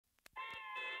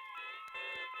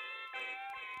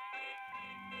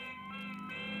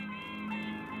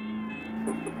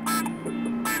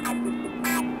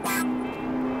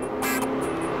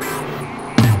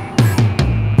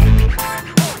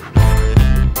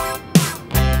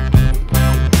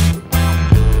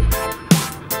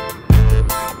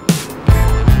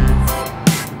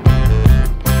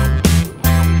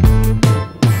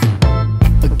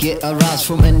Get a rise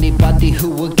from anybody who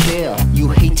would care. You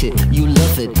hate it, you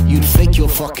love it, you'd fake your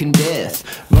fucking death.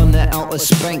 Run it out of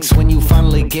Spanx when you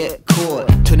finally get caught.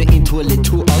 Turn it into a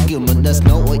little argument, that's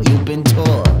not what you've been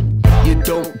taught. You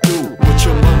don't do what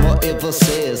your mama ever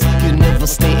says. You never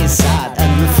stay inside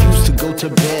and refuse to go to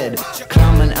bed.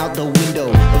 Climbing out the window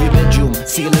of your bedroom,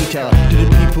 see you later. To the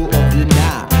people of the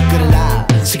night, gonna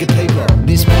lie, stick a paper.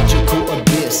 This magical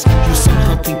abyss, you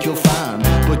somehow think you're fine,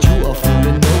 but you are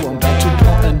fooling no one. Back to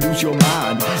part and lose your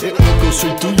mind. It all goes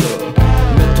straight through you,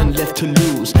 nothing left to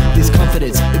lose. This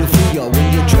confidence, it'll fool you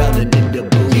when you're drowning in the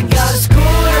booze. You gotta screw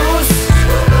loose.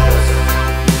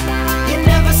 You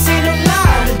never seen a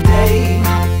light of day.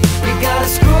 You gotta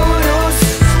screw loose.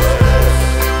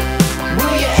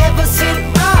 Will you ever sit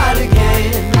right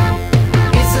again?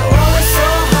 It's always so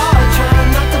hard trying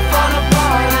not to fall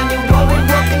apart, and you're always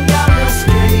walking down the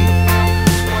street.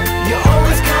 You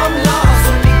always come lost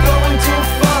when you're going too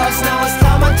fast. Now it's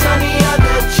time I turn the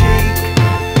other cheek.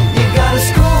 You gotta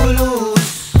screw loose.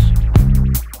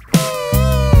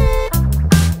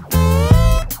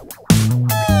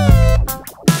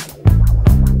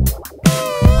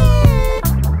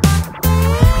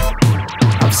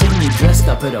 I've seen you dressed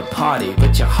up at a party,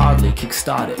 but you hardly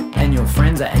kick-started, and your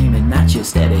friends are aiming at you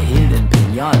instead of hidden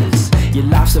pinatas. Your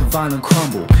life's a violent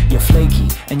crumble, you're flaky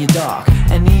and you're dark,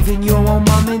 and even your own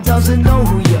mommy doesn't know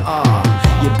who you are.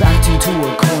 You're backed into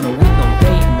a corner with no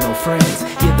date and no friends.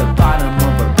 You're the bottom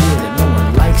of a beer that no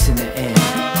one likes in the end.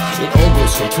 It all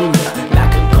goes straight through you,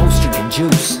 like a ghost drinking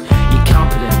juice. You're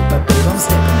confident, but babe, I'm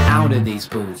stepping out of these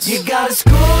boots. You gotta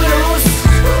screw loose.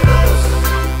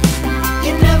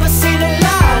 You never seen a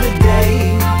light of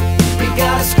day. You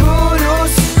gotta screw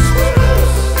loose.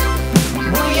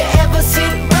 Will you ever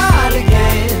sit right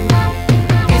again?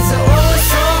 It's always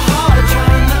so hard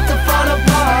trying not to fall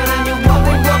apart, and you're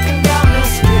always walking down the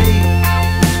street.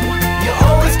 You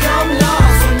always come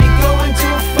lost when you're going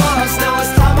too fast. Now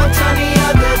it's time I turn the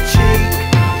other cheek.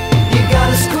 You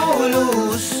gotta screw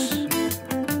loose.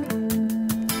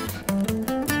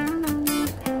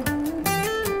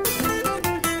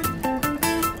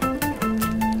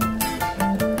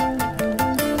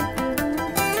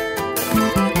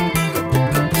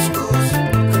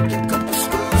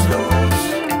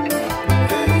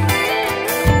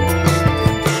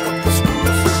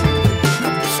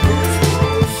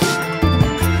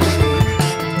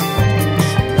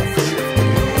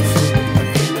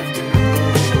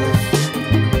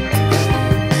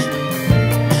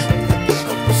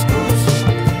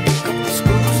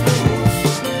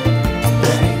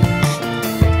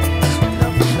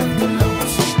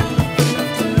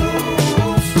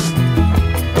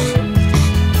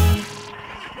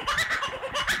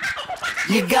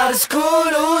 You gotta screw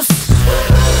loose.